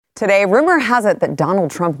Today, rumor has it that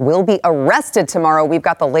Donald Trump will be arrested tomorrow. We've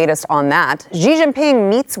got the latest on that. Xi Jinping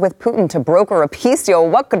meets with Putin to broker a peace deal.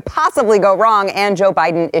 What could possibly go wrong? And Joe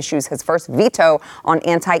Biden issues his first veto on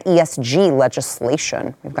anti-ESG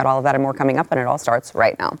legislation. We've got all of that and more coming up, and it all starts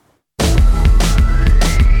right now.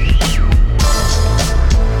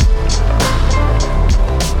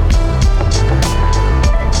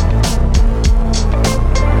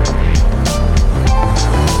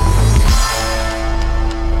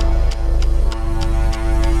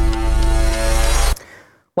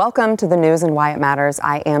 Welcome to the news and why it matters.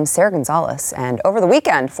 I am Sarah Gonzalez, and over the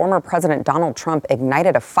weekend, former President Donald Trump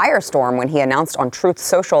ignited a firestorm when he announced on Truth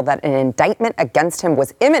Social that an indictment against him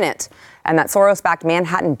was imminent and that Soros-backed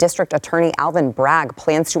Manhattan District Attorney Alvin Bragg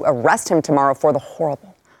plans to arrest him tomorrow for the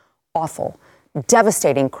horrible, awful,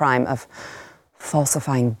 devastating crime of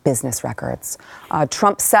falsifying business records.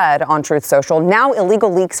 Trump said on Truth Social, now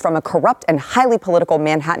illegal leaks from a corrupt and highly political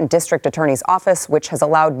Manhattan District Attorney's office, which has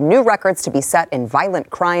allowed new records to be set in violent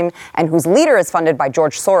crime and whose leader is funded by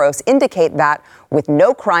George Soros, indicate that with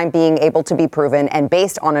no crime being able to be proven and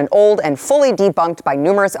based on an old and fully debunked by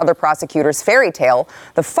numerous other prosecutors fairy tale,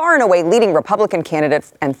 the far and away leading Republican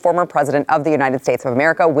candidate and former president of the United States of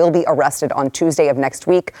America will be arrested on Tuesday of next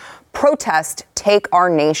week. Protest, take our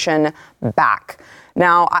nation back.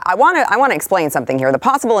 Now, I want to explain something here. The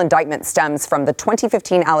possible indictment stems from the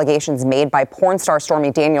 2015 allegations made by porn star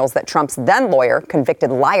Stormy Daniels that Trump's then lawyer, convicted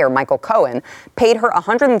liar Michael Cohen, paid her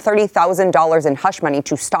 $130,000 in hush money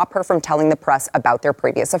to stop her from telling the press about their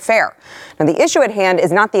previous affair. Now, the issue at hand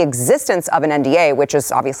is not the existence of an NDA, which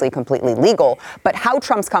is obviously completely legal, but how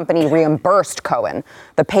Trump's company reimbursed Cohen.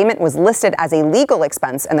 The payment was listed as a legal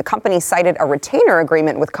expense, and the company cited a retainer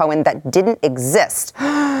agreement with Cohen that didn't exist.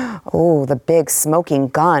 Oh, the big smoking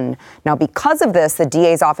gun. Now, because of this, the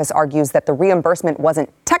DA's office argues that the reimbursement wasn't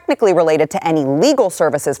technically related to any legal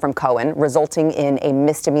services from Cohen, resulting in a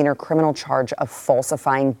misdemeanor criminal charge of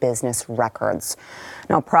falsifying business records.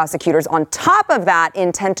 Now, prosecutors on top of that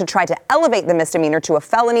intend to try to elevate the misdemeanor to a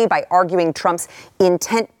felony by arguing Trump's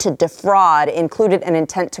intent to defraud included an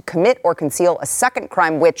intent to commit or conceal a second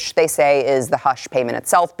crime, which they say is the hush payment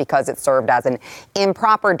itself because it served as an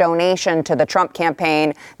improper donation to the Trump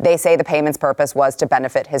campaign. They say the payment's purpose was to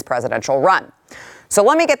benefit his presidential run. So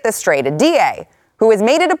let me get this straight. A DA who has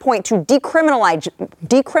made it a point to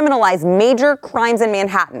decriminalize major crimes in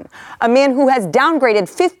Manhattan, a man who has downgraded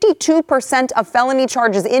 52% of felony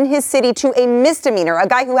charges in his city to a misdemeanor, a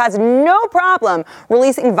guy who has no problem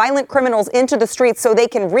releasing violent criminals into the streets so they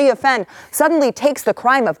can reoffend, suddenly takes the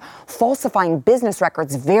crime of falsifying business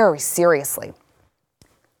records very seriously.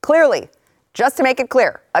 Clearly, just to make it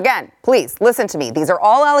clear, again, please listen to me. These are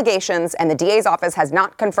all allegations, and the DA's office has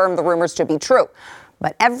not confirmed the rumors to be true.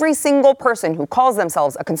 But every single person who calls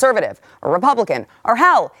themselves a conservative, a Republican, or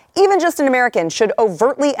hell, even just an American should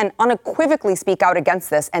overtly and unequivocally speak out against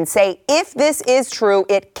this and say, if this is true,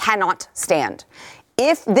 it cannot stand.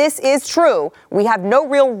 If this is true, we have no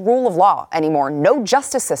real rule of law anymore, no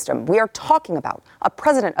justice system. We are talking about a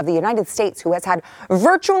president of the United States who has had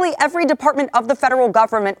virtually every department of the federal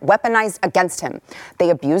government weaponized against him. They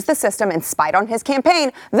abused the system and spied on his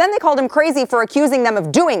campaign. Then they called him crazy for accusing them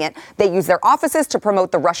of doing it. They used their offices to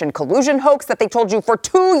promote the Russian collusion hoax that they told you for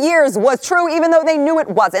 2 years was true, even though they knew it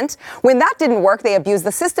wasn't. When that didn't work, they abused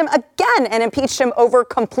the system again and impeached him over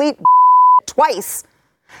complete twice.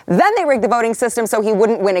 Then they rigged the voting system so he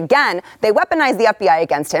wouldn't win again. They weaponized the FBI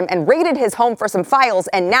against him and raided his home for some files.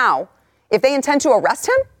 And now, if they intend to arrest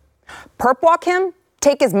him, perp walk him,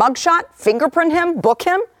 take his mugshot, fingerprint him, book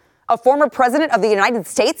him, a former president of the United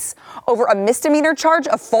States, over a misdemeanor charge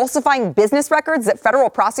of falsifying business records that federal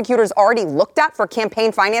prosecutors already looked at for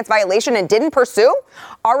campaign finance violation and didn't pursue,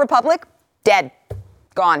 our republic, dead,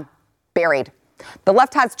 gone, buried. The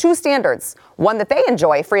left has two standards, one that they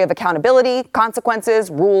enjoy, free of accountability, consequences,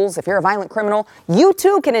 rules. If you're a violent criminal, you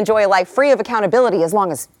too can enjoy a life free of accountability as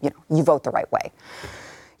long as, you vote the right way.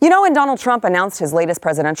 When Donald Trump announced his latest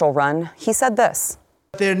presidential run, he said this.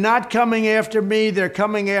 They're not coming after me, they're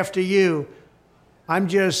coming after you. I'm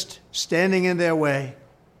just standing in their way,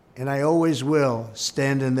 and I always will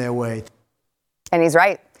stand in their way. And he's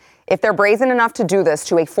right. If they're brazen enough to do this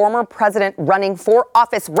to a former president running for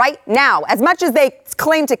office right now, as much as they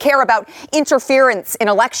claim to care about interference in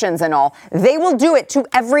elections and all, they will do it to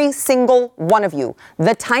every single one of you.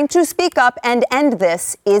 The time to speak up and end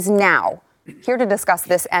this is now. Here to discuss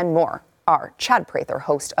this and more are Chad Prather,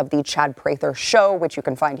 host of the Chad Prather Show, which you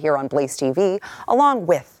can find here on Blaze TV, along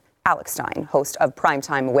with Alex Stein, host of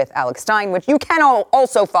Primetime with Alex Stein, which you can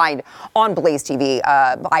also find on Blaze TV.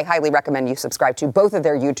 I highly recommend you subscribe to both of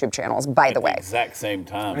their YouTube channels, by the way. At the exact same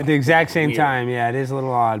time. At the exact same time, yeah. It is a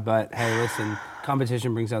little odd, but hey, listen,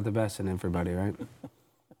 competition brings out the best in everybody, right?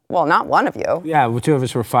 Well, not one of you. Yeah, well, two of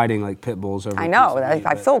us were fighting like pit bulls over. I know.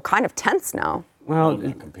 I feel kind of tense now. Well, I'm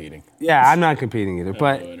not competing. Yeah, I'm not competing either,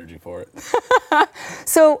 but no energy for it.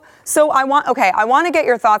 So I want to get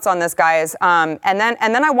your thoughts on this, guys, and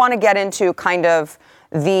then I want to get into kind of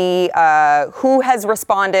the who has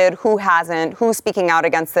responded, who hasn't, who's speaking out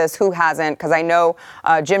against this, who hasn't, because I know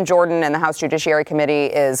Jim Jordan and the House Judiciary Committee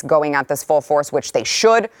is going at this full force, which they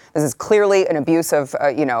should. This is clearly an abuse of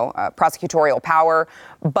prosecutorial power,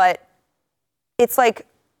 but it's like,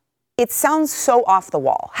 it sounds so off the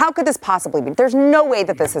wall. How could this possibly be? There's no way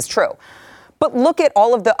that this is true. But look at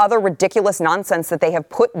all of the other ridiculous nonsense that they have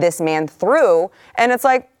put this man through, and it's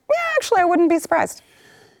like, yeah, actually, I wouldn't be surprised.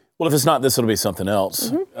 Well, if it's not this, it'll be something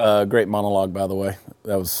else. Great monologue, by the way.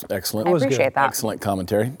 That was excellent. I appreciate that. Excellent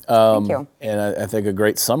commentary. Thank you. And I think a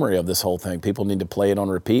great summary of this whole thing. People need to play it on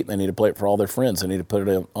repeat. They need to play it for all their friends. They need to put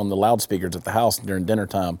it on the loudspeakers at the house during dinner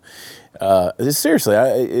time. Seriously,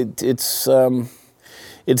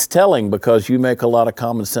 it's telling because you make a lot of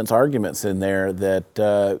common sense arguments in there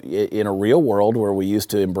that in a real world where we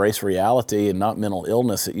used to embrace reality and not mental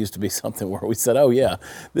illness, it used to be something where we said, oh, yeah,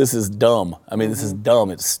 this is dumb. I mean, this is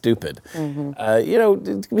dumb. It's stupid.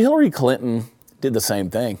 Hillary Clinton did the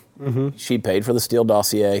same thing. She paid for the Steele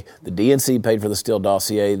dossier. The DNC paid for the Steele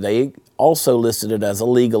dossier. They also listed it as a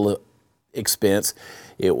legal expense.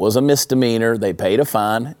 It was a misdemeanor. They paid a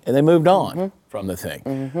fine, and they moved on from the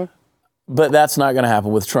thing. But that's not going to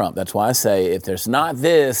happen with Trump. That's why I say if there's not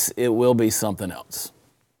this, it will be something else.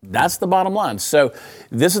 That's the bottom line. So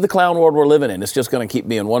this is the clown world we're living in. It's just going to keep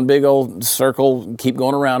being one big old circle, keep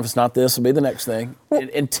going around. If it's not this, it'll be the next thing.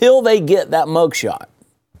 Until they get that mugshot.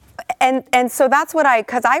 And so that's what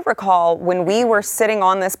because I recall when we were sitting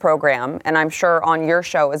on this program, and I'm sure on your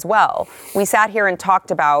show as well, we sat here and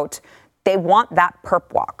talked about they want that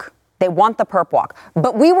perp walk. They want the perp walk.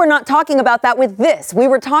 But we were not talking about that with this. We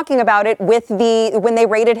were talking about it with when they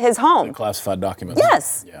raided his home. The classified documents.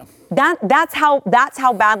 Yes. Yeah. That's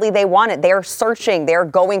how badly they want it. They're searching. They're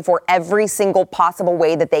going for every single possible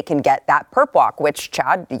way that they can get that perp walk, which,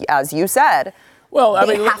 Chad, as you said,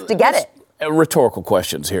 they have to get it. Rhetorical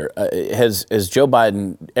questions here. Has Joe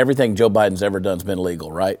Biden, everything Joe Biden's ever done has been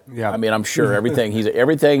legal, right? Yeah. I mean, I'm sure everything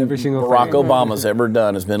Barack Obama's ever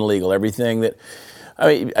done has been legal. Everything that,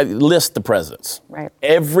 list the presidents. Right.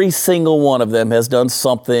 Every single one of them has done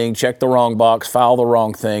something, checked the wrong box, filed the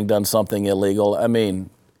wrong thing, done something illegal. I mean,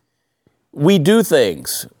 we do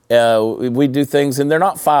things. And they're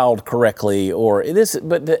not filed correctly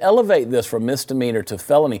but to elevate this from misdemeanor to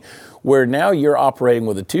felony, where now you're operating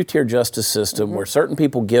with a two-tier justice system where certain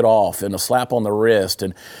people get off and a slap on the wrist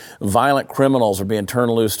and violent criminals are being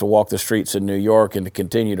turned loose to walk the streets in New York and to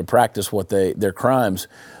continue to practice their crimes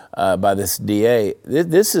by this DA.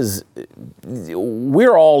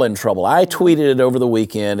 We're all in trouble. I tweeted it over the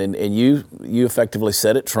weekend and you effectively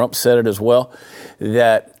said it. Trump said it as well,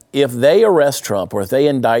 that if they arrest Trump or if they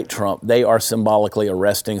indict Trump, they are symbolically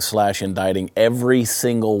arresting/indicting every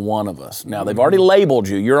single one of us. Now, they've already labeled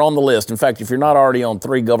you. You're on the list. In fact, if you're not already on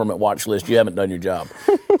 3 government watch lists, you haven't done your job.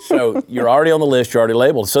 So you're already on the list. You're already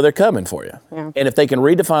labeled. So they're coming for you. Yeah. And if they can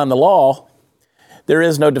redefine the law, there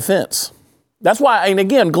is no defense. That's why, and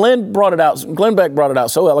again, Glenn Beck brought it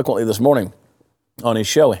out so eloquently this morning on his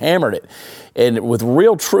show, hammered it, and with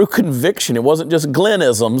real true conviction. It wasn't just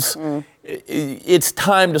Glennisms. It's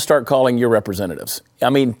time to start calling your representatives.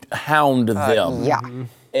 I mean, hound them.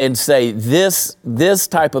 And say this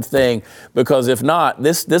type of thing, because if not,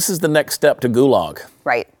 this is the next step to gulag.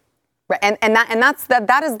 Right. And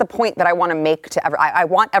that is the point that I want to make to I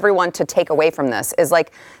want everyone to take away from this is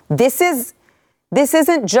like, this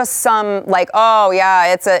isn't just some like, oh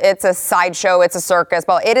yeah, it's a sideshow, it's a circus,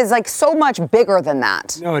 but it is like so much bigger than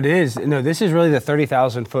that. No, it is. No, this is really the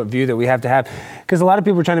 30,000-foot view that we have to have, because a lot of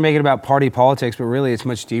people are trying to make it about party politics, but really it's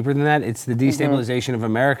much deeper than that. It's the destabilization of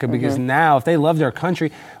America, because now if they love their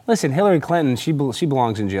country, listen, Hillary Clinton, she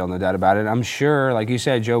belongs in jail, no doubt about it. I'm sure, like you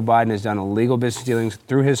said, Joe Biden has done illegal business dealings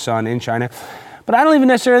through his son in China. But I don't even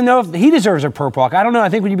necessarily know if he deserves a perp walk. I don't know. I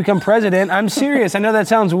think when you become president, I'm serious. I know that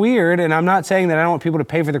sounds weird, and I'm not saying that I don't want people to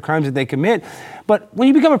pay for the crimes that they commit. But when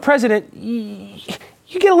you become a president, you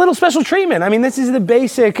get a little special treatment. I mean, this is the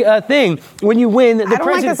basic thing. When you win, I don't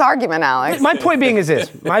like this argument, Alex. My point being is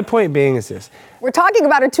this. We're talking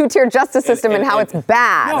about a two-tier justice system and how it's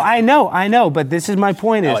bad. No, I know, but this is my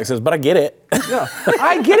point. Alex says, but I get it. No,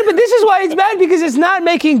 I get it, but this is why it's bad, because it's not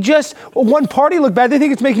making just one party look bad. They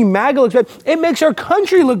think it's making MAGA look bad. It makes our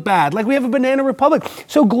country look bad, like we have a banana republic.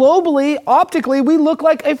 So globally, optically, we look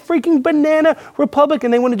like a freaking banana republic,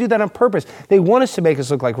 and they want to do that on purpose. They want us to make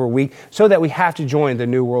us look like we're weak so that we have to join the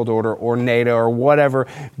New World Order or NATO or whatever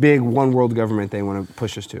big one world government they want to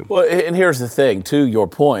push us to. Well, and here's the thing, to your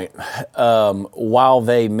point, while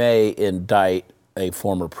they may indict a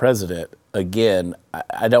former president, again,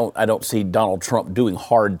 I don't see Donald Trump doing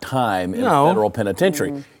hard time in a federal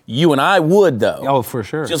penitentiary. You and I would, though. Oh, for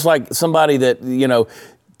sure. Just like somebody that,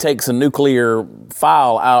 takes a nuclear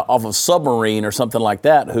file out off a submarine or something like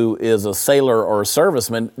that, who is a sailor or a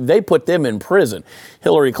serviceman, they put them in prison.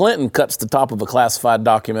 Hillary Clinton cuts the top of a classified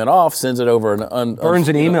document off, sends it over burns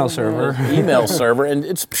an email server. And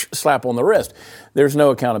it's slap on the wrist. There's no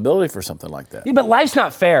accountability for something like that. Yeah, but life's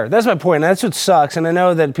not fair. That's my point. That's what sucks. And I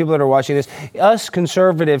know that people that are watching this, us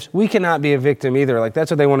conservatives, we cannot be a victim either. Like, that's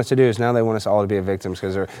what they want us to do, is now they want us all to be a victims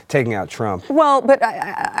because they're taking out Trump. Well, but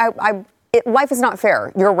life is not fair.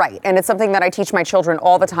 You're right. And it's something that I teach my children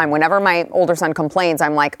all the time. Whenever my older son complains,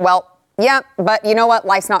 I'm like, well, yeah, but you know what?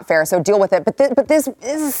 Life's not fair, so deal with it. But this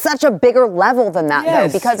is such a bigger level than that,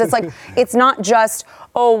 though, because it's like, it's not just,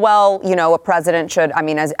 oh, well, a president should,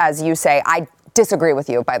 as you say, I disagree with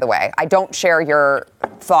you, by the way. I don't share your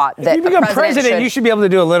thought that if you become president, you should be able to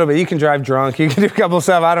do a little bit. You can drive drunk. You can do a couple of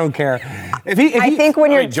stuff. I don't care. I think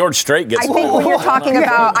when you're George Strait gets. I think when you're talking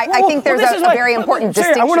about, I think there's a very important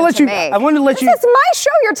distinction to make. I want to let you. This is my show.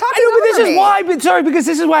 You're talking over me. This is why. But sorry, because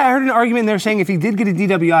this is why I heard an argument. They're saying if he did get a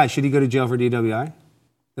DWI, should he go to jail for DWI?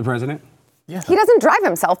 The president. Yeah. He doesn't drive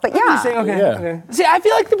himself, but yeah. Okay. See, I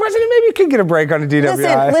feel like the president maybe could get a break on a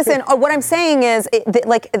DWI. Listen. What I'm saying is,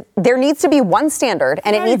 there needs to be one standard,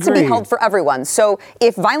 and it needs to be held for everyone. So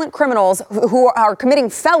if violent criminals who are committing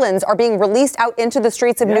felons are being released out into the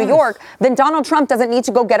streets of New York, then Donald Trump doesn't need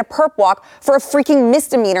to go get a perp walk for a freaking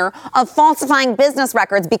misdemeanor of falsifying business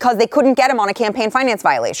records because they couldn't get him on a campaign finance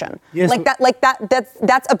violation. Yes,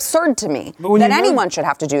 that's absurd to me. That anyone should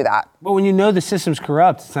have to do that. But when you know the system's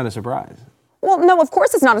corrupt, it's not a surprise. Well, no, of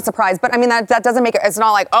course it's not a surprise, but that doesn't make it, it's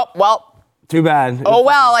not like, oh, well. Too bad. Oh,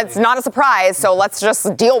 well, it's not a surprise, so let's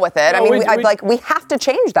just deal with it. No, we have to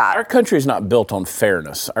change that. Our country is not built on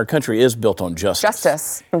fairness. Our country is built on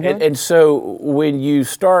justice. Mm-hmm. And so when you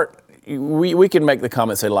start, we can make the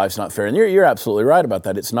comment, say life's not fair, and you're absolutely right about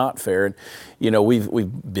that. It's not fair. And,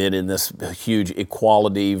 we've been in this huge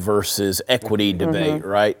equality versus equity debate,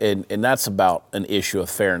 right? And that's about an issue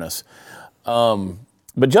of fairness.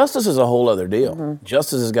 But justice is a whole other deal.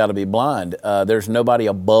 Justice has got to be blind. There's nobody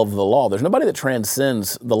above the law. There's nobody that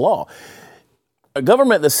transcends the law. A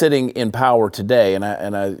government that's sitting in power today, and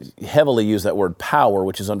I heavily use that word power,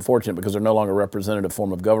 which is unfortunate because they're no longer a representative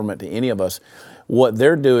form of government to any of us. What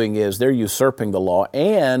they're doing is they're usurping the law,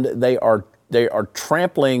 and they are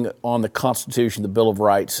trampling on the Constitution, the Bill of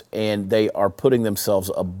Rights, and they are putting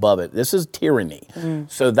themselves above it. This is tyranny.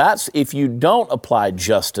 So that's, if you don't apply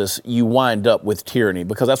justice, you wind up with tyranny,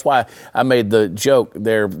 because that's why I made the joke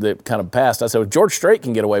there that kind of passed. I said, well, George Strait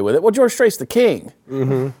can get away with it. Well, George Strait's the king,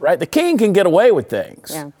 right? The king can get away with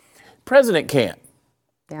things. Yeah. President can't.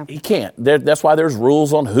 Yeah. He can't. That's why there's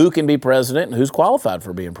rules on who can be president and who's qualified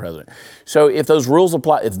for being president. So if those rules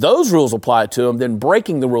apply to them, then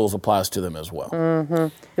breaking the rules applies to them as well. Yeah,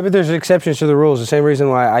 but there's exceptions to the rules. The same reason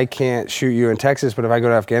why I can't shoot you in Texas, but if I go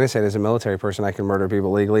to Afghanistan as a military person, I can murder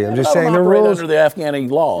people legally. I'm just saying the rules under the Afghani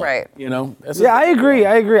law. Right. I agree.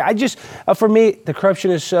 I just, for me, the corruption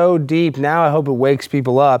is so deep. Now I hope it wakes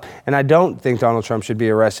people up. And I don't think Donald Trump should be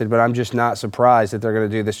arrested, but I'm just not surprised that they're going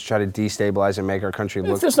to do this to try to destabilize and make our country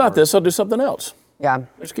look. If it's not this, I'll do something else. Yeah.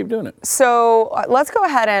 Just keep doing it. So let's go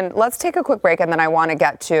ahead and let's take a quick break, and then I want to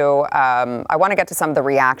get to some of the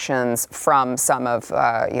reactions from some of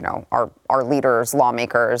our leaders,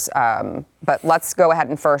 lawmakers. But let's go ahead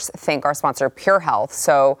and first thank our sponsor, Pure Health.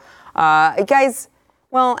 So, guys.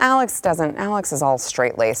 Well, Alex is all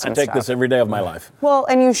straight-laced and stuff. I take this every day of my life. Well,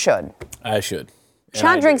 and you should. I should.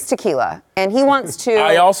 Chad drinks tequila, and he wants to.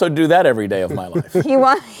 I also do that every day of my life. He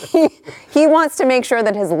wants to make sure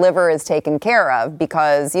that his liver is taken care of,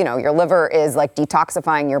 because your liver is like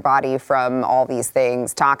detoxifying your body from all these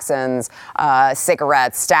things: toxins,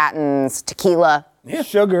 cigarettes, statins, tequila.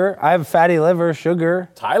 Sugar. I have fatty liver, sugar.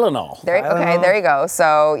 Tylenol. Okay, there you go.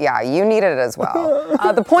 So, yeah, you need it as well.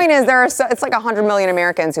 The point is, it's like 100 million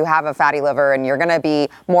Americans who have a fatty liver, and you're going to be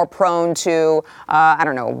more prone to,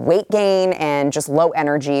 weight gain and just low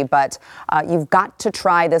energy. But you've got to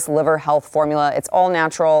try this liver health formula. It's all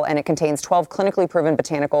natural, and it contains 12 clinically proven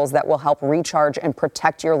botanicals that will help recharge and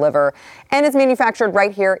protect your liver. And it's manufactured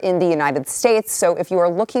right here in the United States. So if you are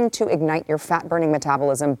looking to ignite your fat-burning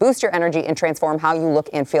metabolism, boost your energy, and transform how you look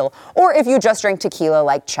and feel, or if you just drink tequila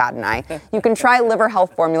like Chad and I, you can try Liver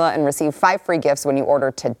Health Formula and receive 5 free gifts when you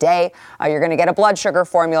order today. You're going to get a blood sugar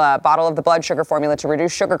formula, a bottle of the blood sugar formula to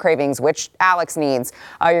reduce sugar cravings, which Alex needs.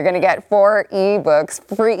 You're going to get 4 ebooks,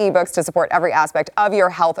 free ebooks to support every aspect of your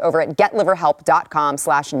health over at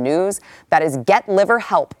getliverhelp.com/news. That is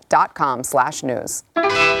getliverhelp.com/news.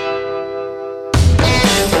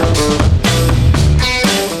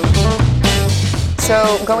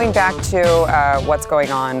 So going back to what's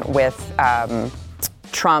going on with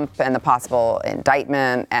Trump and the possible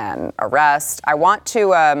indictment and arrest, I want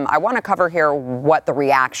to cover here what the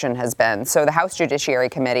reaction has been. So the House Judiciary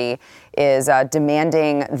Committee is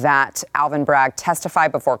demanding that Alvin Bragg testify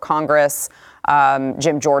before Congress.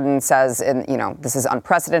 Jim Jordan says, this is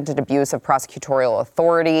unprecedented abuse of prosecutorial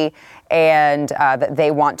authority, and that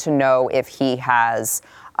they want to know if he has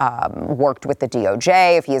worked with the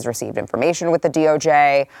DOJ, if he has received information with the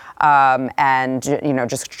DOJ, and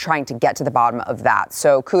just trying to get to the bottom of that.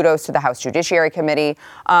 So kudos to the House Judiciary Committee.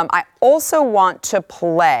 I also want to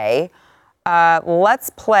play, let's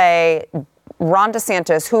play Ron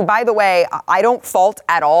DeSantis, who, by the way, I don't fault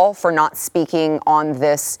at all for not speaking on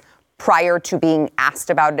this prior to being asked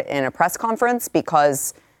about it in a press conference,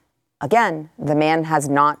 because again, the man has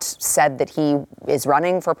not said that he is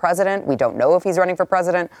running for president. We don't know if he's running for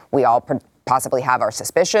president. We all possibly have our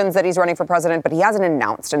suspicions that he's running for president, but he hasn't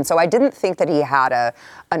announced. And so I didn't think that he had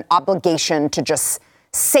an obligation to just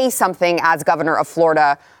say something as governor of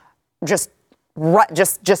Florida, just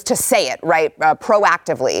to say it, right,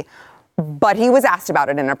 proactively. But he was asked about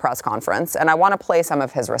it in a press conference, and I want to play some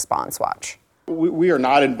of his response. Watch. We are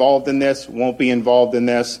not involved in this, won't be involved in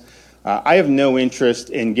this. I have no interest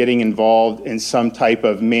in getting involved in some type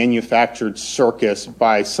of manufactured circus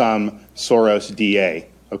by some Soros DA,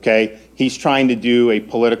 okay? He's trying to do a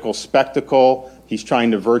political spectacle. He's trying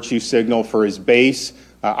to virtue signal for his base.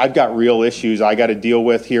 I've got real issues I got to deal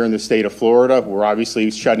with here in the state of Florida. We're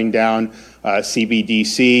obviously shutting down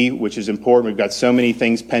CBDC, which is important. We've got so many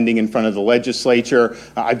things pending in front of the legislature.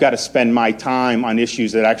 I've got to spend my time on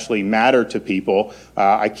issues that actually matter to people.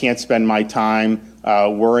 I can't spend my time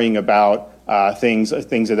worrying about things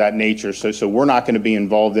of that nature. So we're not going to be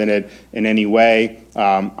involved in it in any way.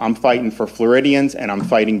 I'm fighting for Floridians, and I'm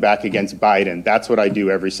fighting back against Biden. That's what I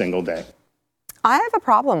do every single day. I have a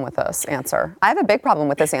problem with this answer. I have a big problem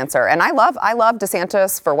with this answer. And I love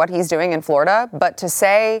DeSantis for what he's doing in Florida, but to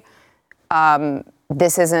say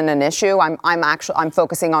this isn't an issue, I'm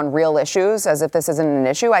focusing on real issues as if this isn't an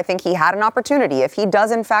issue. I think he had an opportunity. If he does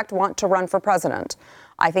in fact want to run for president,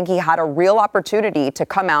 I think he had a real opportunity to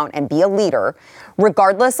come out and be a leader,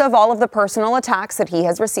 regardless of all of the personal attacks that he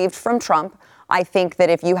has received from Trump. I think that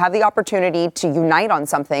if you have the opportunity to unite on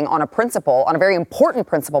something, on a principle, on a very important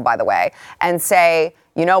principle, by the way, and say,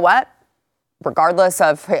 you know what, regardless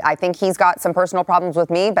of, I think he's got some personal problems with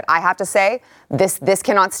me, but I have to say, this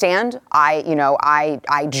cannot stand.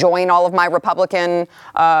 I join all of my Republican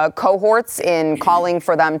cohorts in calling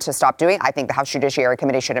for them to stop doing it. I think the House Judiciary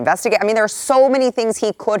Committee should investigate. I mean, there are so many things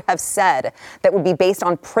he could have said that would be based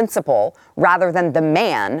on principle rather than the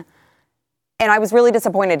man. And I was really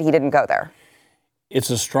disappointed he didn't go there. It's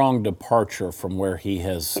a strong departure from where he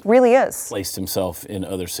has really is placed himself in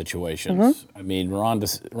other situations. Mm-hmm. I mean, Ron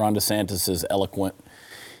DeSantis is eloquent.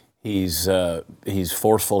 He's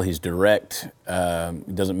forceful. He's direct.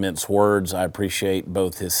 He doesn't mince words. I appreciate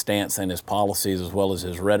both his stance and his policies as well as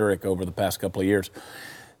his rhetoric over the past couple of years.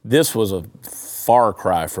 This was a far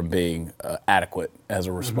cry from being adequate as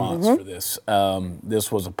a response for this. This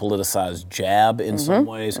was a politicized jab in some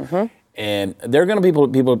ways. Mm-hmm. And there are going to be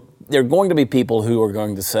people who are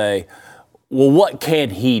going to say, well, what can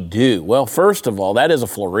he do? Well, first of all, that is a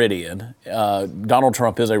Floridian. Donald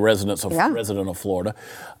Trump is a resident of Florida.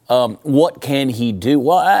 What can he do?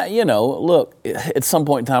 Well, look, at some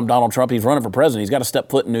point in time, Donald Trump, he's running for president. He's got to step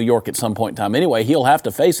foot in New York at some point in time anyway. He'll have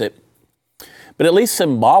to face it. But at least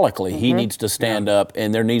symbolically, he needs to stand up,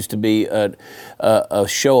 and there needs to be a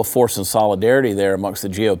show of force and solidarity there amongst the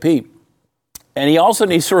GOP. And he also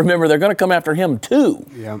needs to remember they're going to come after him, too.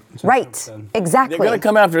 Yeah. Right. Exactly. They're going to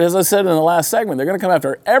come after, as I said in the last segment, they're going to come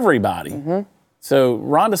after everybody. Mm-hmm. So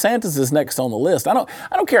Ron DeSantis is next on the list. I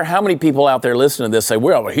don't care how many people out there listening to this say,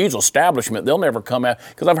 well, he's establishment. They'll never come out,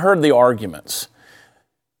 because I've heard the arguments.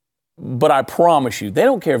 But I promise you, they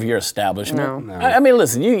don't care if you're establishment. No. I mean,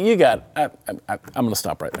 listen, you got, I'm going to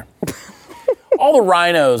stop right there. All the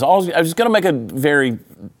rhinos, I was going to make a very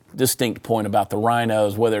distinct point about the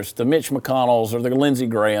rhinos, whether it's the Mitch McConnells or the Lindsey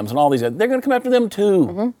Grahams and all these, they're going to come after them too.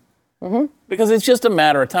 Mm-hmm. Mm-hmm. Because it's just a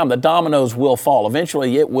matter of time. The dominoes will fall.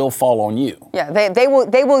 Eventually, it will fall on you. Yeah, they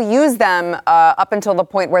will use them up until the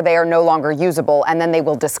point where they are no longer usable, and then they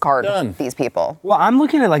will discard these people. Well, I'm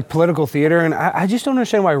looking at like political theater, and I just don't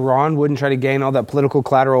understand why Ron wouldn't try to gain all that political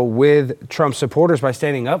collateral with Trump supporters by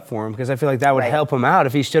standing up for him, because I feel like that would help him out.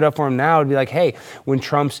 If he stood up for him now, it'd be like, hey, when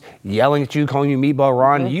Trump's yelling at you, calling you meatball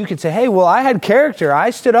Ron, you could say, hey, well, I had character. I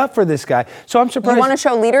stood up for this guy. So I'm surprised. You want to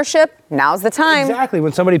show leadership? Now's the time. Exactly.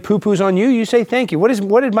 When somebody poo-poos on you, you say thank you. What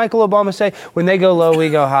did Michael Obama say? When they go low, we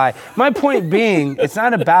go high. My point being, it's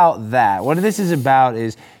not about that. What this is about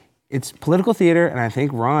is it's political theater, and I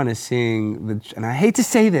think Ron is seeing, and I hate to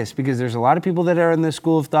say this because there's a lot of people that are in the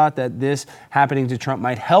school of thought that this happening to Trump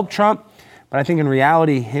might help Trump, but I think in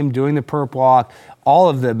reality, him doing the perp walk, all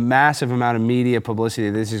of the massive amount of media publicity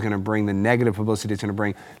this is going to bring, the negative publicity it's going to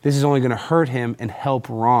bring, this is only going to hurt him and help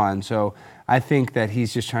Ron. So I think that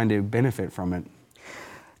he's just trying to benefit from it.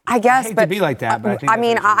 I guess, I hate but to be like that, but I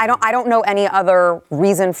mean, I don't know any other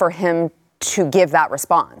reason for him to give that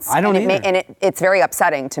response. I don't either. And it's very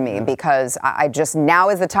upsetting to me because I just, now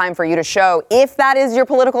is the time for you to show, if that is your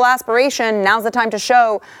political aspiration, now's the time to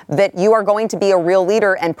show that you are going to be a real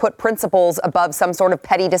leader and put principles above some sort of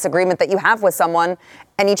petty disagreement that you have with someone.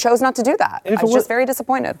 And he chose not to do that. I was just very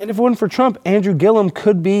disappointed. And if it wasn't for Trump, Andrew Gillum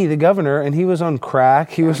could be the governor, and he was on crack,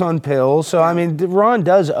 he was on pills. So, I mean, Ron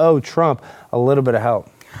does owe Trump a little bit of help.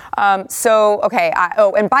 And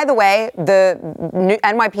by the way, the new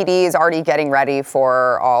NYPD is already getting ready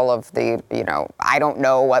for all of the, I don't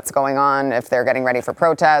know what's going on, if they're getting ready for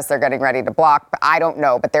protests, they're getting ready to block, I don't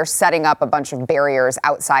know, but they're setting up a bunch of barriers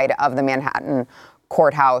outside of the Manhattan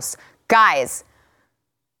courthouse. Guys,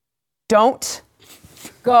 don't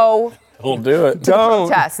go. Don't do it. Don't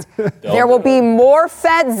protest. There will be more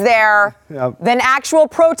feds there than actual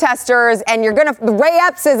protesters, and Ray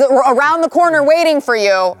Epps is around the corner waiting for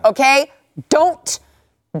you, okay? Don't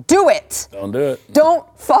do it. Don't do it. Don't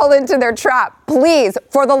fall into their trap. Please,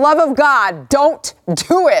 for the love of God, don't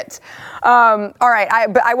do it. All right,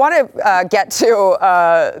 I want to get to...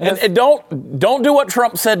 and don't do what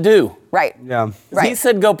Trump said do. Right. Yeah. Right. He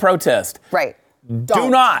said go protest. Right. Do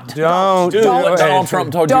not do what Donald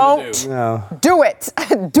Trump told you to do. No. Do it.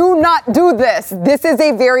 Do not do this. This is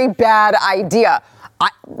a very bad idea.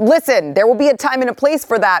 Listen, there will be a time and a place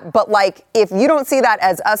for that, but if you don't see that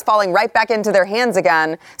as us falling right back into their hands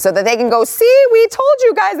again so that they can go, see, we told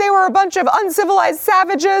you guys they were a bunch of uncivilized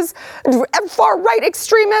savages, far-right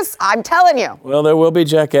extremists, I'm telling you. Well, there will be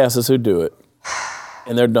jackasses who do it,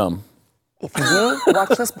 and they're dumb. If you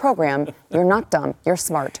watch this program, you're not dumb, you're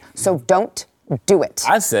smart, so don't do it.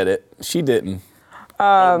 I said it. She didn't.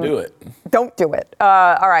 Don't do it. Don't do it.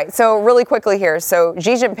 All right. So really quickly here. So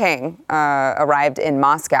Xi Jinping arrived in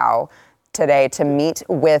Moscow today to meet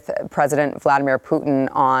with President Vladimir Putin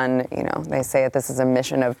on, they say that this is a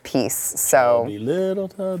mission of peace. So Chubby little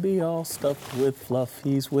tubby all stuffed with fluff.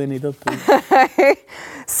 He's Winnie the Pooh.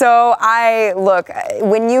 So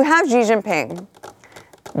when you have Xi Jinping,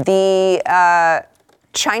 the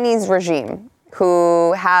Chinese regime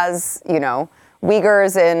who has,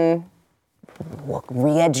 Uyghurs in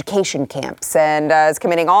re-education camps and is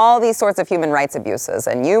committing all these sorts of human rights abuses,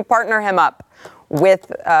 and you partner him up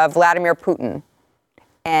with Vladimir Putin,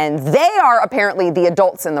 and they are apparently the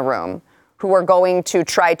adults in the room who are going to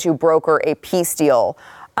try to broker a peace deal.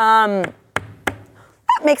 That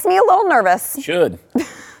makes me a little nervous.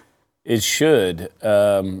 It should.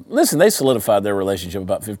 Listen, they solidified their relationship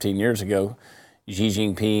about 15 years ago, Xi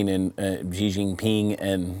Jinping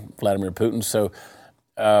and Vladimir Putin. So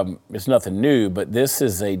it's nothing new, but this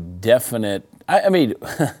is a definite. I mean,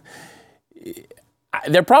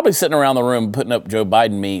 they're probably sitting around the room putting up Joe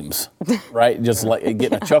Biden memes, right? Just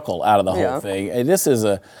getting a chuckle out of the whole thing. And this is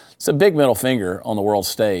it's a big middle finger on the world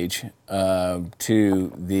stage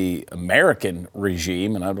to the American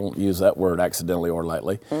regime, and I don't use that word accidentally or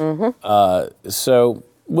lightly. Mm-hmm. So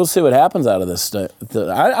we'll see what happens out of this.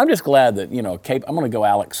 I'm just glad that, I'm going to go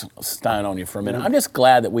Alex Stein on you for a minute. I'm just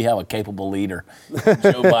glad that we have a capable leader,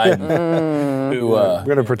 Joe Biden, who... We're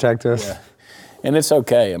going to protect us. Yeah. And it's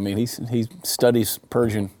okay. I mean, he studies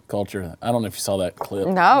Persian culture. I don't know if you saw that clip.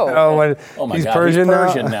 No. Oh my he's God, Persian he's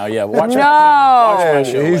Persian now. Yeah, watch No. my show. Watch my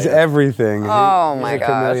show He's later. everything. Oh my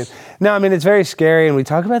gosh. No, I mean, it's very scary, and we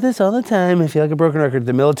talk about this all the time. I feel like a broken record.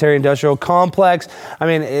 The military-industrial complex. I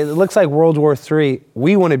mean, it looks like World War III.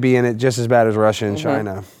 We want to be in it just as bad as Russia and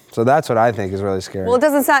China. So that's what I think is really scary. Well, it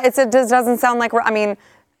doesn't sound like, I mean,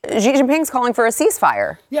 Xi Jinping's calling for a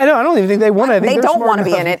ceasefire. Yeah, no, I don't even think they want it. They don't want to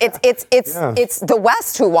be in it. It's the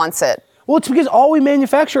West who wants it. Well, it's because all we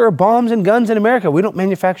manufacture are bombs and guns in America. We don't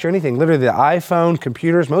manufacture anything. Literally, the iPhone,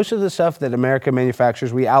 computers, most of the stuff that America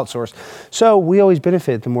manufactures, we outsource. So we always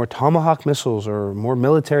benefit. The more Tomahawk missiles or more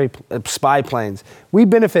military spy planes, we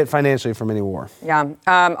benefit financially from any war. Yeah.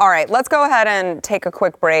 All right, let's go ahead and take a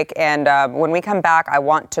quick break. And when we come back, I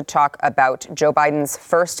want to talk about Joe Biden's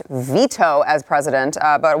first veto as president.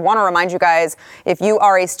 But I want to remind you guys, if you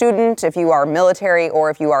are a student, if you are military,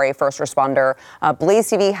 or if you are a first responder, Blaze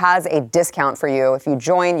TV has a discount for you. If you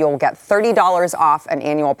join, you'll get $30 off an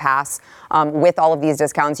annual pass. With all of these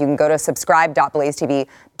discounts, you can go to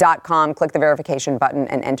subscribe.blazetv.com, click the verification button,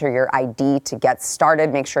 and enter your ID to get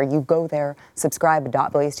started. Make sure you go there,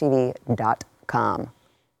 subscribe.blazetv.com.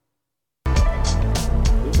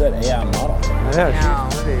 Who's that AI model? Yeah,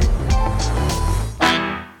 she's pretty.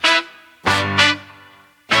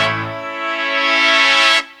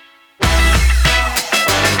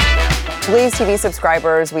 Blaze TV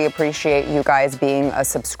subscribers, we appreciate you guys being a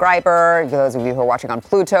subscriber. Those of you who are watching on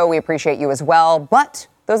Pluto, we appreciate you as well. But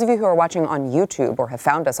those of you who are watching on YouTube or have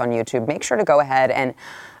found us on YouTube, make sure to go ahead and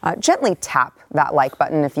gently tap that like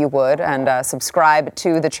button if you would, and subscribe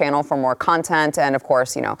to the channel for more content. And of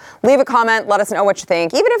course, leave a comment, let us know what you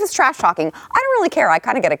think. Even if it's trash talking, I don't really care. I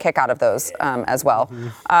kind of get a kick out of those as well.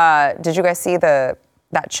 Did you guys see that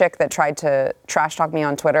chick that tried to trash talk me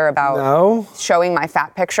on Twitter about showing my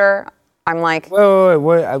fat picture? I'm like, wait,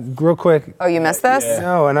 real quick. Oh, you missed this? Yeah.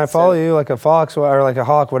 No, and I follow you like a fox or like a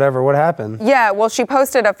hawk, whatever. What happened? Yeah, well, she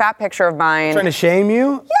posted a fat picture of mine. Trying to shame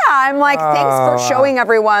you? Yeah, I'm like, thanks for showing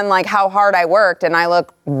everyone like how hard I worked, and I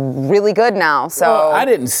look really good now. So well, I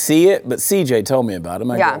didn't see it, but CJ told me about it.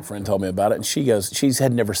 My girlfriend told me about it, and she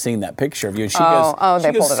had never seen that picture of you. And she goes,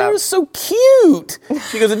 they pulled it up. Sarah's so cute.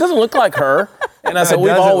 She goes, it doesn't look like her. And I said,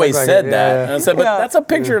 we've always said that. Yeah. And I said, but that's a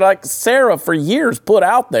picture like Sarah for years put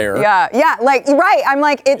out there. Yeah, like, right. I'm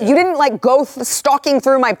like, you didn't like go stalking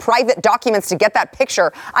through my private documents to get that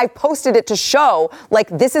picture. I posted it to show, like,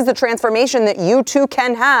 this is the transformation that you too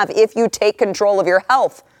can have if you take control of your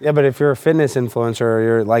health. Yeah, but if you're a fitness influencer or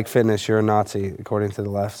you're like fitness, you're a Nazi, according to the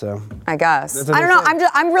left, so. I guess. I don't know.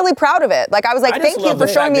 I'm really proud of it. Like, I was like, thank you for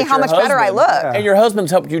showing me how much better I look. Yeah. And your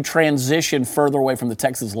husband's helped you transition further away from the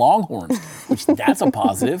Texas Longhorns, which that's a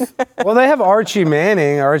positive. Well, they have Arch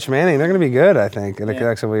Manning. They're going to be good, I think, in the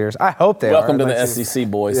next couple of years. I hope they are. Welcome to the SEC,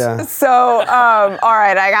 boys. Yeah. So, all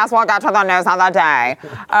right, I guess we'll get to the news of the day.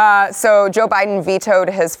 So Joe Biden vetoed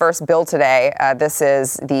his first bill today. This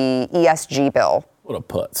is the ESG bill. What a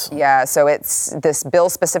putz. Yeah, so this bill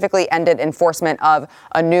specifically ended enforcement of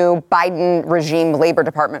a new Biden regime Labor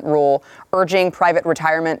Department rule urging private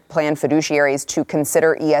retirement plan fiduciaries to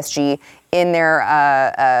consider ESG in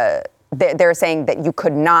their, they're saying that you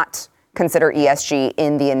could not consider ESG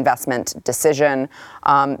in the investment decision.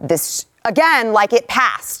 This, again, like it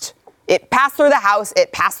passed. It passed through the House,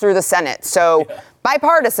 it passed through the Senate. So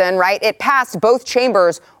bipartisan, right? It passed both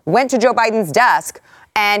chambers, went to Joe Biden's desk,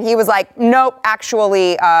 and he was like, nope,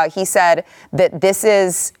 actually, he said that this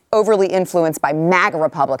is overly influenced by MAGA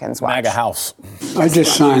Republicans. MAGA House. I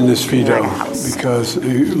just signed this veto because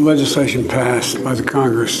the legislation passed by the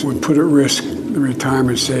Congress would put at risk the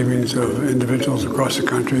retirement savings of individuals across the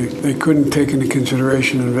country. They couldn't take into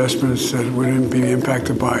consideration investments that wouldn't be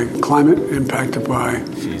impacted by climate, impacted by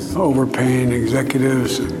overpaying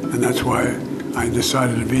executives, and that's why I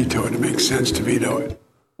decided to veto it. It makes sense to veto it.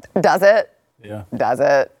 Does it? Yeah. Does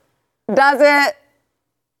it?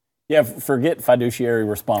 Yeah, forget fiduciary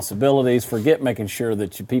responsibilities. Forget making sure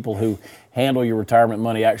that people who handle your retirement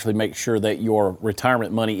money actually make sure that your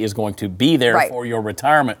retirement money is going to be there for your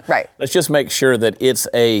retirement. Right. Let's just make sure that it's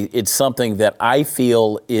something that I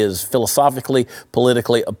feel is philosophically,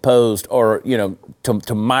 politically opposed, or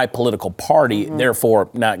to my political party. Therefore,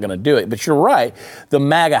 not going to do it. But you're right. The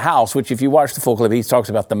MAGA House, which if you watch the full clip, he talks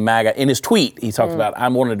about the MAGA in his tweet. He talks about I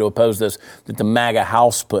wanted to oppose this that the MAGA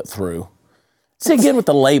House put through. See, again, with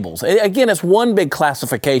the labels. Again, it's one big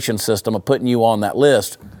classification system of putting you on that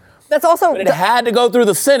list. That's also... But it had to go through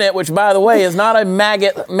the Senate, which, by the way, is not a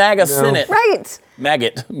MAGA Senate. Right.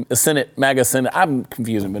 MAGA Senate. I'm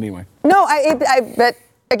confusing, but anyway. No, but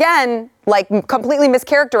again, like completely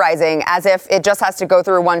mischaracterizing as if it just has to go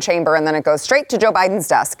through one chamber and then it goes straight to Joe Biden's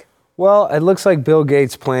desk. Well, it looks like Bill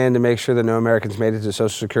Gates' plan to make sure that no Americans made it to Social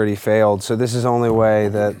Security failed. So this is the only way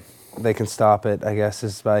that they can stop it, I guess,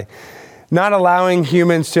 is by not allowing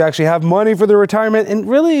humans to actually have money for their retirement. And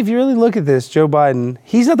really, if you really look at this, Joe Biden,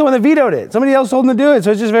 he's not the one that vetoed it. Somebody else told him to do it.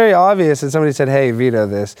 So it's just very obvious that somebody said, hey, veto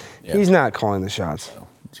this. Yeah. He's not calling the shots.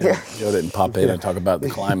 Joe didn't pop in and talk about the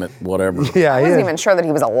climate, whatever. Yeah, I wasn't even sure that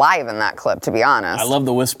he was alive in that clip, to be honest. I love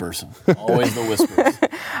the whispers. Always the whispers.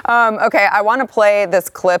 Okay, I want to play this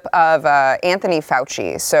clip of Anthony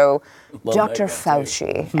Fauci. So, Love Dr.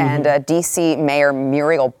 Fauci and D.C. Mayor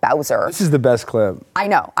Muriel Bowser. This is the best clip. I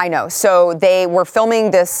know. So they were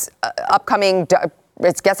filming this upcoming,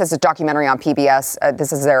 I guess it's a documentary on PBS.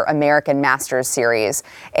 This is their American Masters series.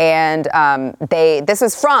 And this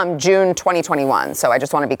is from June 2021. So I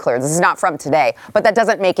just want to be clear. This is not from today. But that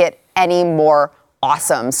doesn't make it any more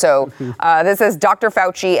awesome. So this is Dr.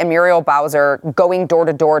 Fauci and Muriel Bowser going door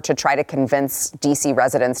to door to try to convince D.C.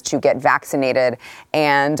 residents to get vaccinated.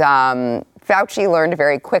 And Fauci learned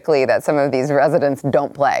very quickly that some of these residents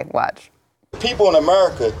don't play. Watch. People in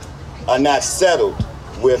America are not settled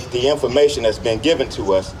with the information that's been given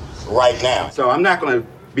to us right now. So I'm not going to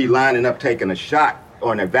be lining up taking a shot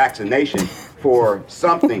or a vaccination for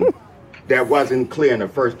something that wasn't clear in the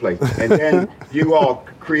first place. And then you all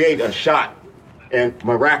create a shot in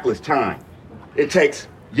miraculous time. It takes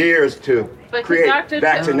years to create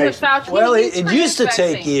vaccination. Well, it used to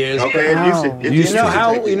take years. Okay, You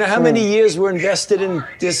know how many years were invested in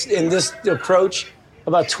this approach?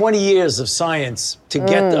 About 20 years of science to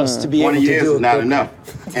get us to be able to do it. 20 years is not enough.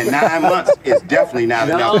 And 9 months is definitely not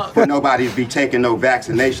enough for nobody to be taking no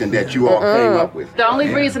vaccination that you all came up with. The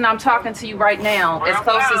only reason I'm talking to you right now, as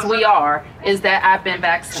close as we are, is that I've been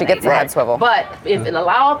vaccinated. She gets the head swivel. But if it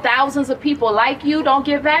allows thousands of people like you don't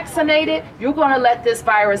get vaccinated, you're going to let this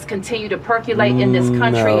virus continue to percolate in this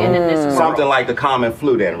country and in this world. Something like the common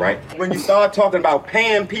flu then, right? When you start talking about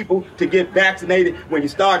paying people to get vaccinated, when you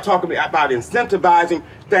start talking about incentivizing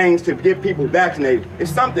things to get people vaccinated,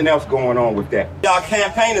 there's something else going on with that. Our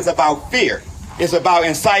campaign is about fear. It's about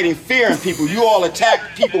inciting fear in people. You all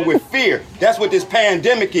attack people with fear. That's what this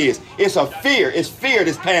pandemic is. It's a fear. It's fear,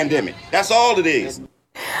 this pandemic. That's all it is.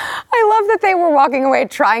 I love that they were walking away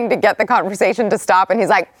trying to get the conversation to stop, and he's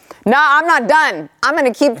like, "Nah, I'm not done. I'm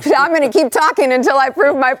gonna keep talking until I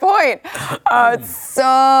prove my point." It's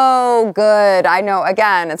so good. I know.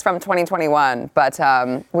 Again, it's from 2021, but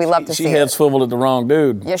we love to see. She had swiveled at the wrong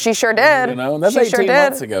dude. Yeah, she sure did. You know, that's 18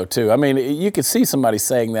 months ago too. I mean, you could see somebody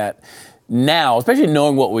saying that now, especially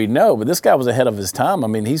knowing what we know. But this guy was ahead of his time. I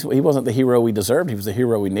mean, he wasn't the hero we deserved. He was the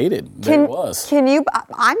hero we needed.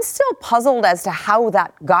 I'm still puzzled as to how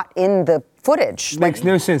that got in the footage. Makes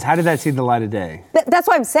no sense. How did that see the light of day? That's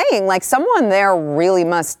what I'm saying. Like, someone there really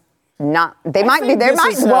must not. There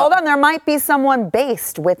might be someone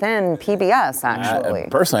based within PBS, actually.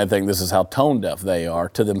 Personally, I think this is how tone deaf they are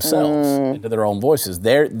to themselves and to their own voices.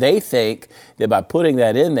 They think that by putting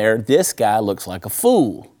that in there, this guy looks like a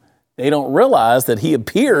fool. They don't realize that he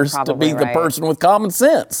appears to be the person with common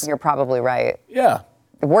sense. You're probably right. Yeah.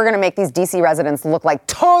 We're going to make these D.C. residents look like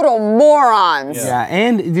total morons. Yeah,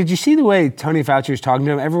 and did you see the way Tony Fauci was talking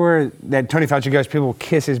to him? Everywhere that Tony Fauci goes, people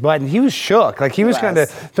kiss his butt, and he was shook. Like, he was kind of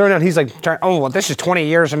thrown out. He's like, this is 20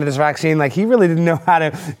 years into this vaccine. Like, he really didn't know how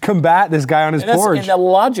to combat this guy on his porch. And the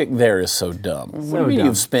logic there is so dumb. What do you mean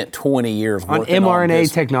you've spent 20 years working on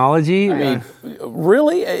mRNA technology? I mean,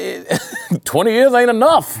 really? 20 years ain't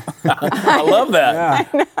enough. I love that.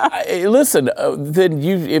 Yeah. Listen, then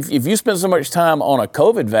if you spend so much time on a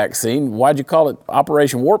COVID vaccine, why'd you call it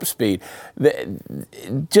Operation Warp Speed?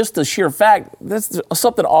 Just the sheer fact, that's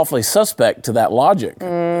something awfully suspect to that logic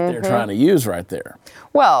that they're trying to use right there.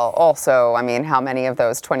 Well, also, I mean, how many of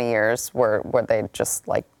those 20 years were they just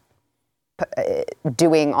like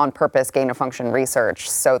doing on purpose gain-of-function research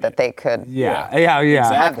so that they could have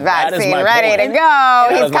the vaccine ready to go?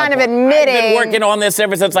 He's kind of admitting. I've been working on this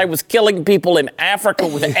ever since I was killing people in Africa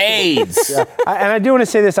with AIDS. And I do want to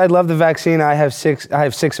say this. I love the vaccine. I have six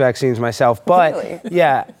vaccines myself. But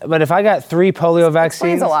but if I got 3 polio vaccines,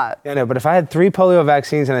 explains a lot. Yeah, no, but if I had 3 polio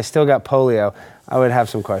vaccines and I still got polio, I would have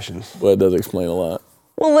some questions. Well, it does explain a lot.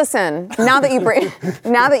 Well, listen, now that you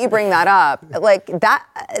bring that up, like that,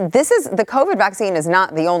 the COVID vaccine is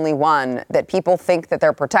not the only one that people think that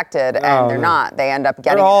they're protected and they're not. They end up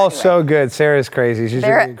getting They're all it anyway. so good. Sarah's crazy. She's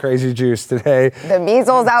drinking crazy juice today. The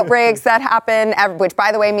measles outbreaks that happen, which,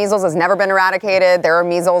 by the way, measles has never been eradicated. There are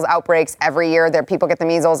measles outbreaks every year. People get the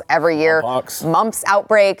measles every year. Mumps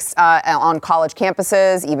outbreaks on college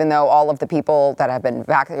campuses, even though all of the people that have been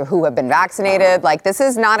vaccinated, like, this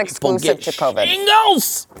is not exclusive to COVID.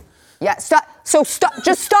 Shingles! Yeah, stop.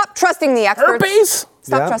 Just stop trusting the experts. Herpes?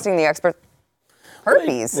 Stop trusting the experts.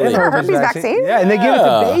 Herpes? Is there a herpes vaccine? Yeah, and they give it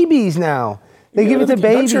to babies now. They give it to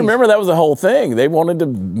babies. Don't you remember that was the whole thing? They wanted to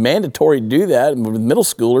mandatory do that with middle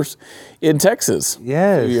schoolers in Texas.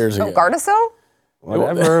 Yes. A few years ago. Gardasil?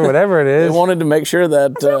 Whatever it is. They wanted to make sure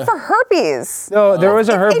that. It's not for herpes. No, there was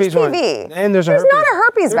a herpes one. HPV. And there's not a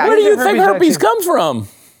herpes vaccine. Where do you think herpes comes from?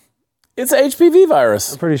 It's a HPV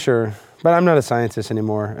virus. I'm pretty sure. But I'm not a scientist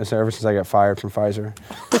anymore, ever since I got fired from Pfizer.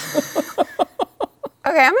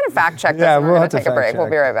 Okay, I'm going to fact check this. Yeah, and we're going to take a break. We'll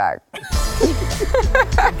be right back.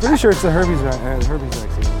 I'm pretty sure it's the herpes vaccine.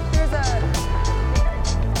 There's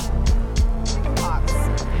a pox,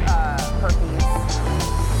 herpes.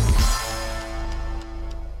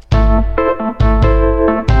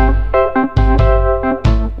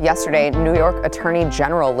 Yesterday, New York Attorney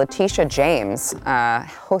General Letitia James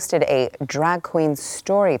hosted a drag queen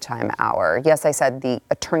storytime hour. Yes, I said the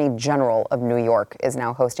Attorney General of New York is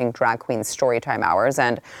now hosting drag queen storytime hours,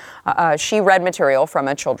 and she read material from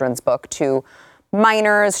a children's book to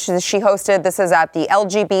minors. She hosted, this is at the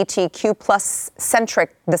LGBTQ plus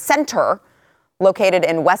the center located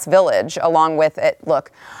in West Village, along with it.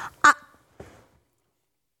 Look,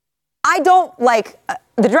 I don't like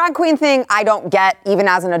the drag queen thing. I don't get, even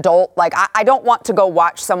as an adult. Like, I don't want to go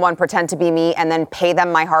watch someone pretend to be me and then pay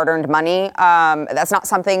them my hard-earned money. That's not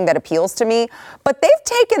something that appeals to me. But they've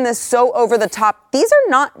taken this so over the top. These are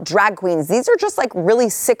not drag queens. These are just like really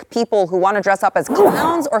sick people who want to dress up as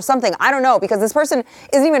clowns or something. I don't know, because this person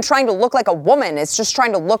isn't even trying to look like a woman. It's just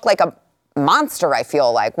trying to look like a monster, I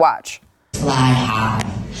feel like. Watch. Fly high.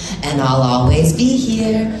 And I'll always be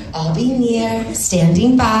here, I'll be near,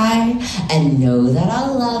 standing by, and know that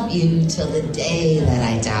I'll love you till the day that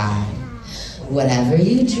I die. Whatever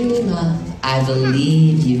you dream of, I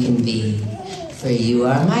believe you can be, for you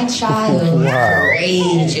are my child,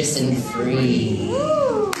 courageous and free.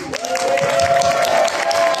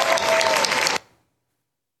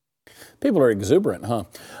 People are exuberant, huh?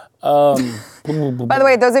 By the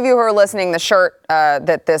way, those of you who are listening, the shirt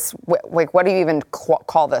that this, what do you even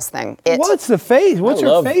call this thing? What's the face? What's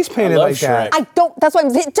your face painted like that? I don't, that's why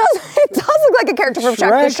it does look like a character from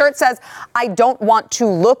Shrek. The shirt says, I don't want to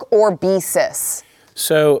look or be cis.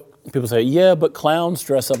 So people say, yeah, but clowns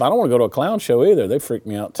dress up. I don't want to go to a clown show either. They freak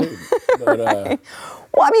me out too. But, right.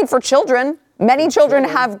 Well, I mean, for children, many children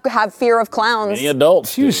have fear of clowns. Many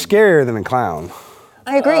adults. She's scarier than a clown.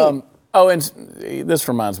 I agree. And this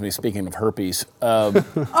reminds me, speaking of herpes.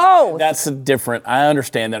 That's different. I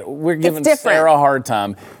understand that. We're giving Sarah a hard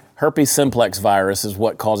time. Herpes simplex virus is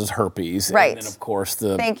what causes herpes. Right. And then, of course,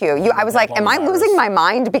 the... Thank you. I was like, am I losing my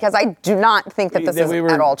mind? Because I do not think that this is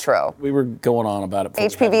at all true. We were going on about it.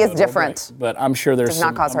 HPV is different. But I'm sure there's does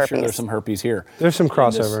not cause herpes. Sure there's some herpes here. There's some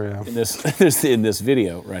crossover, in this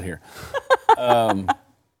video right here.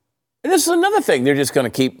 And this is another thing. They're just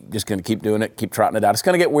going to keep doing it, keep trotting it out. It's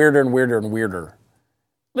going to get weirder and weirder and weirder.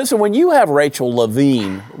 Listen, when you have Rachel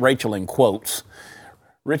in quotes,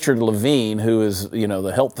 Richard Levine, who is,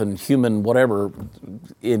 the health and human whatever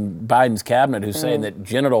in Biden's cabinet, who's saying that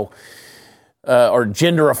genital or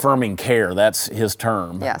gender-affirming care, that's his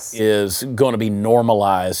term, is going to be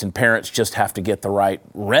normalized, and parents just have to get the right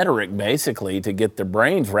rhetoric, basically, to get their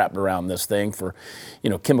brains wrapped around this thing for,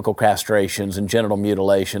 chemical castrations and genital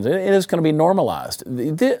mutilations. It is going to be normalized.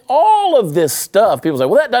 All of this stuff, people say,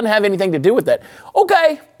 well, that doesn't have anything to do with that.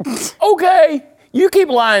 Okay. You keep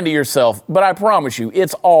lying to yourself, but I promise you,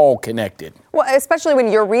 it's all connected. Well, especially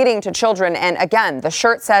when you're reading to children, and again, the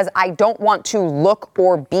shirt says, I don't want to look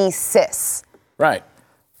or be cis. Right.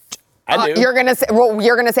 I do. You're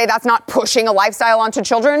gonna say that's not pushing a lifestyle onto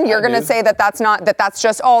children. You're gonna say that's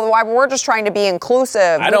just we're just trying to be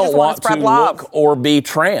inclusive. I don't want to look or be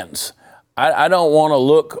trans. I don't want to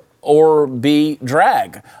look or be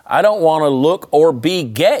drag. I don't want to look or be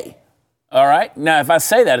gay. All right. Now, if I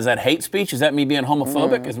say that, is that hate speech? Is that me being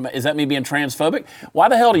homophobic? Is that me being transphobic? Why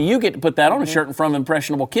the hell do you get to put that on a shirt in front of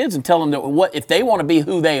impressionable kids and tell them that if they want to be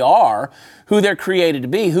who they are, who they're created to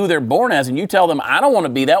be, who they're born as, and you tell them, I don't want to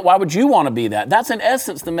be that, why would you want to be that? That's in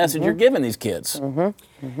essence the message you're giving these kids.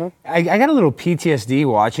 I got a little PTSD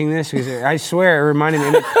watching this because I swear it reminded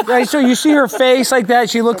me. So you see her face like that.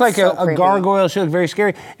 She looked like a gargoyle. She looked very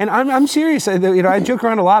scary. And I'm serious. I joke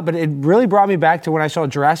around a lot, but it really brought me back to when I saw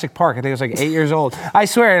Jurassic Park. I think I was like 8 years old. I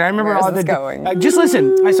swear. And I remember just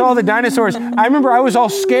listen. I saw all the dinosaurs. I remember I was all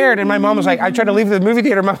scared, and my mom was like, I tried to leave the movie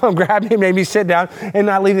theater. My mom grabbed me and made me sit down and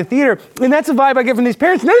not leave the theater. And that's the vibe I get from these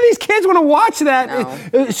parents. None of these kids want to watch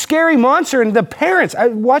that scary monster. And the parents,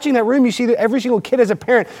 watching that room, you see that every single kid has a parent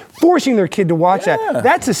parent forcing their kid to watch that.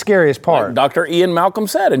 That's the scariest part. Like Dr. Ian Malcolm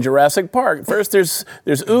said in Jurassic Park. First there's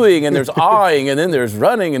oohing and there's awing and then there's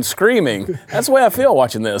running and screaming. That's the way I feel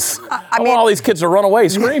watching this. I want all these kids to run away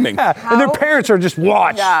screaming. And their parents are just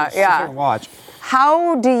watch. Yeah. Watch.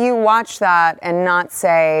 How do you watch that and not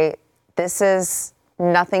say, this is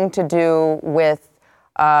nothing to do with,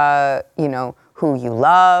 who you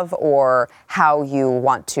love or how you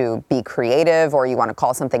want to be creative or you want to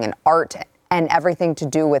call something an art, and everything to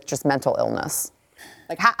do with just mental illness?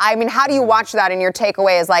 Like, how do you watch that and your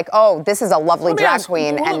takeaway is like, oh, this is a lovely drag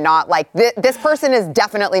queen and not like, this person is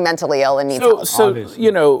definitely mentally ill and needs help. So,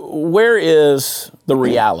 where is the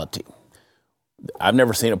reality? I've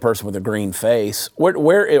never seen a person with a green face or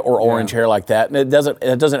orange hair like that. And it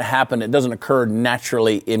doesn't happen. It doesn't occur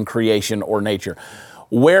naturally in creation or nature.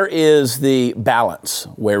 Where is the balance?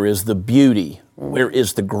 Where is the beauty? Where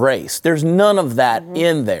is the grace? There's none of that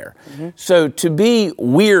in there. So to be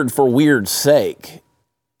weird for weird's sake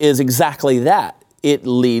is exactly that. It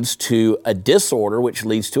leads to a disorder, which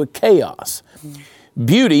leads to a chaos.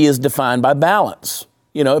 Beauty is defined by balance.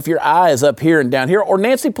 If your eye is up here and down here, or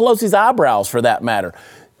Nancy Pelosi's eyebrows for that matter,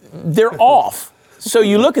 they're off. So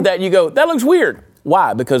you look at that and you go, that looks weird.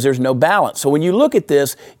 Why? Because there's no balance. So when you look at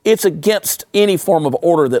this, it's against any form of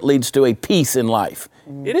order that leads to a peace in life.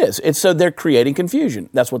 It is. So they're creating confusion.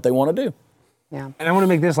 That's what they want to do. Yeah. And I want to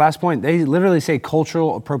make this last point. They literally say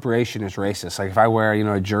cultural appropriation is racist. Like if I wear,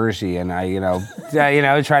 a jersey and I,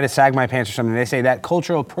 try to sag my pants or something, they say that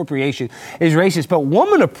cultural appropriation is racist. But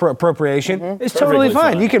woman appropriation is totally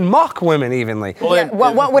fine. You can mock women evenly.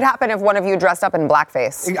 Well, what would happen if one of you dressed up in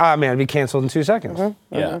blackface? I'd be canceled in 2 seconds.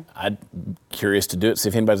 Yeah, I'm curious to do it, see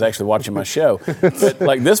if anybody's actually watching my show. But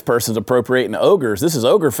like this person's appropriating ogres. This is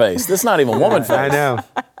ogre face. This is not even woman face. I know.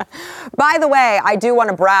 By the way, I do want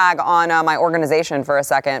to brag on my organization for a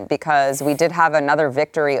second because we did have another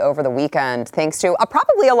victory over the weekend thanks to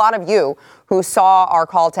probably a lot of you who saw our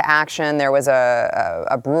call to action. There was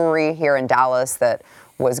a brewery here in Dallas that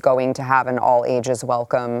was going to have an all-ages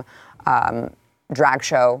welcome drag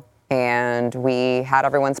show. And we had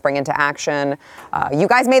everyone spring into action. You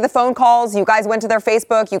guys made the phone calls. You guys went to their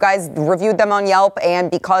Facebook. You guys reviewed them on Yelp. And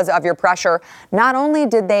because of your pressure, not only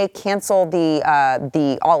did they cancel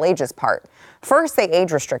the all ages part, first they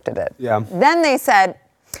age restricted it. Yeah. Then they said,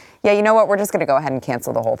 yeah, you know what? We're just going to go ahead and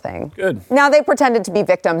cancel the whole thing. Good. Now they pretended to be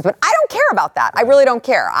victims, but I don't care about that. I really don't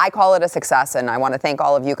care. I call it a success, and I want to thank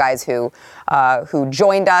all of you guys who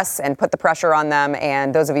joined us and put the pressure on them.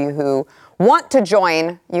 And those of you who want to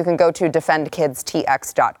join, you can go to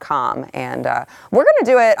defendkidstx.com. And we're going to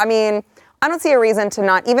do it. I mean, I don't see a reason to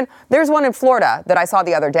not even. There's one in Florida that I saw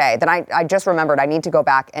the other day that I just remembered I need to go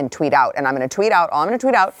back and tweet out. And I'm going to tweet out, all I'm going to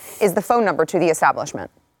tweet out is the phone number to the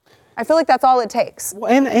establishment. I feel like that's all it takes.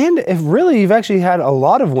 And if really you've actually had a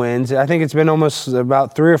lot of wins. I think it's been almost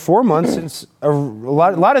about 3 or 4 months since a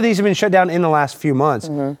lot of these have been shut down in the last few months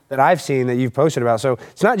that I've seen that you've posted about. So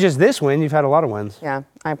it's not just this win, you've had a lot of wins. Yeah,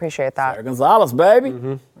 I appreciate that. Sarah Gonzalez, baby.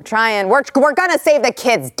 We're trying. We're going to save the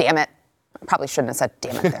kids, damn it. I probably shouldn't have said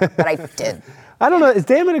damn it there, but I did. I don't know. Is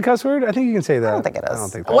damn it a cuss word? I think you can say that. I don't think it is. I don't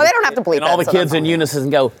think well, they don't have to bleep it. And all the kids in unison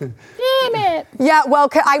go, damn it. Yeah, well,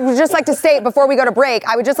 I would just like to state before we go to break,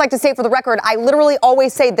 I would just like to state for the record, I literally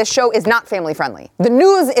always say this show is not family friendly. The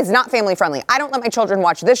news is not family friendly. I don't let my children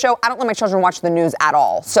watch this show. I don't let my children watch the news at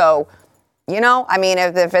all. So, I mean,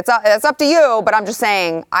 if it's up to you, but I'm just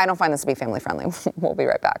saying, I don't find this to be family friendly. We'll be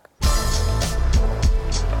right back.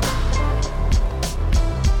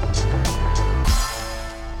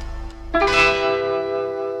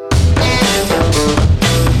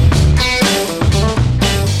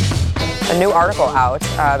 A new article out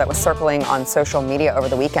that was circling on social media over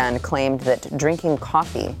the weekend claimed that drinking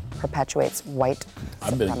coffee perpetuates white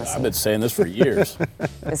supremacy. I've been saying this for years.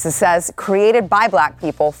 This says, created by black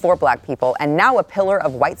people for black people and now a pillar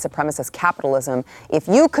of white supremacist capitalism. If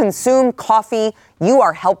you consume coffee, you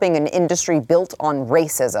are helping an industry built on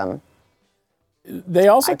racism. They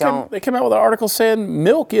also came out with an article saying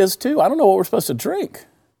milk is too. I don't know what we're supposed to drink.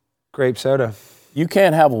 Grape soda. You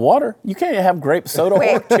can't have water. You can't have grape soda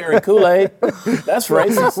or cherry Kool-Aid. That's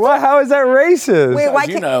racist. Well, how is that racist? Why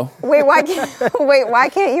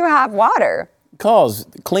can't you have water? Because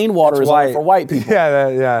clean water is only for white people.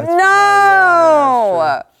 Yeah.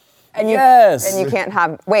 No. And yes. And you can't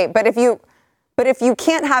have. But if you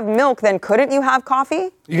can't have milk, then couldn't you have coffee?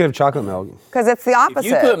 You can have chocolate milk. Because it's the opposite.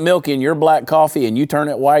 If you put milk in your black coffee and you turn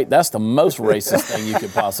it white, that's the most racist thing you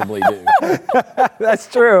could possibly do. That's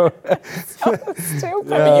true. So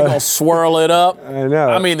stupid. I mean, you're going to swirl it up. I know.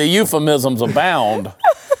 I mean, the euphemisms abound.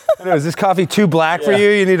 Is this coffee too black for you?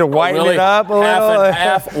 You need to whiten it up a little? Half and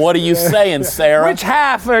half. What are you saying, Sarah? Which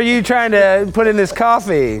half are you trying to put in this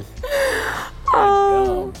coffee?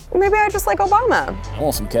 Maybe I just like Obama. I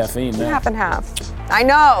want some caffeine now. Half and half. I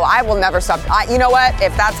know. I will never stop. You know what?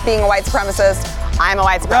 If that's being a white supremacist, I'm a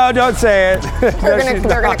white supremacist. No, don't say it.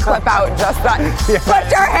 They're gonna clip out just that. Yeah.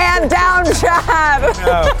 Put your hand down, Chad.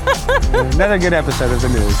 No. Another good episode of the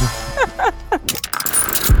news.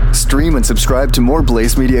 Stream and subscribe to more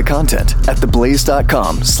Blaze Media content at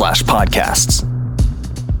theblaze.com/podcasts.